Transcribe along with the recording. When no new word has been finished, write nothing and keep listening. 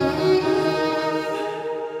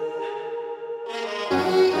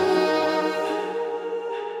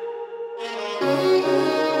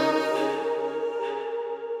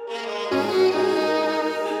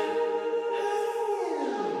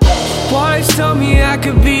told me I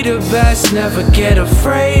could be the best, never get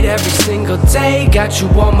afraid. Every single day, got you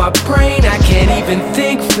on my brain. I can't even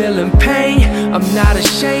think, feeling pain. I'm not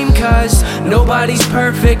ashamed, cause nobody's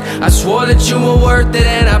perfect. I swore that you were worth it,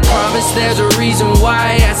 and I promise there's a reason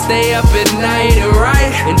why I stay up at night and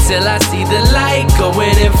write until I see the light.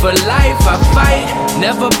 Going in for life, I fight,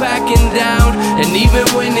 never backing down. And even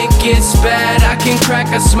when it gets bad, I can crack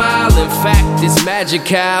a smile. In fact, it's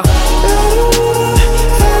magical.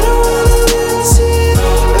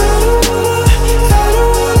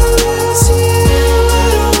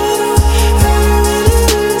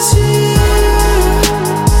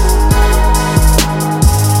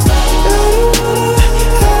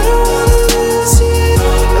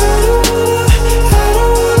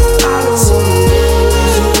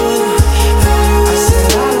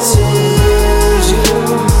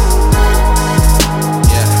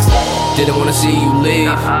 Didn't wanna see you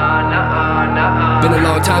leave. Been a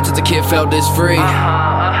long time since a kid felt this free.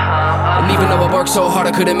 And even though I worked so hard,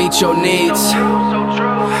 I couldn't meet your needs.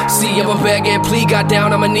 See, I was begging, please, got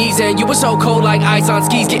down on my knees, and you were so cold like ice on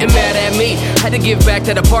skis, getting mad at me. Had to give back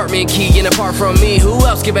that apartment key, and apart from me, who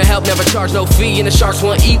else giving help, never charge no fee. And the sharks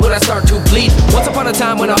won't eat when I start to bleed. Once upon a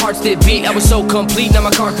time when our hearts did beat, I was so complete, now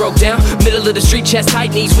my car broke down. Middle of the street, chest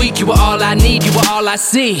tight, knees weak. You were all I need, you were all I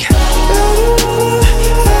see.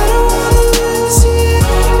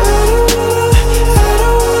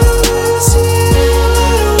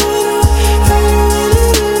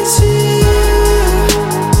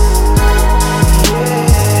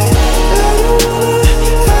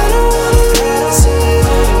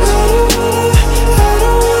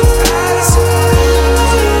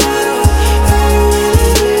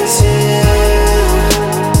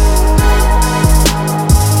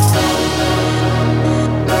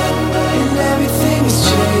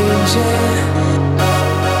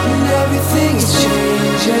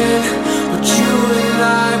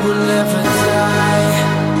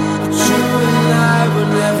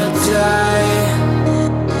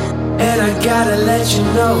 Gotta let you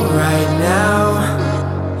know right now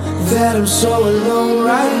that I'm so alone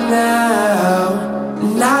right now,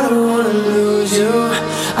 and I don't wanna lose you.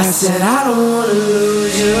 I said I don't wanna lose you.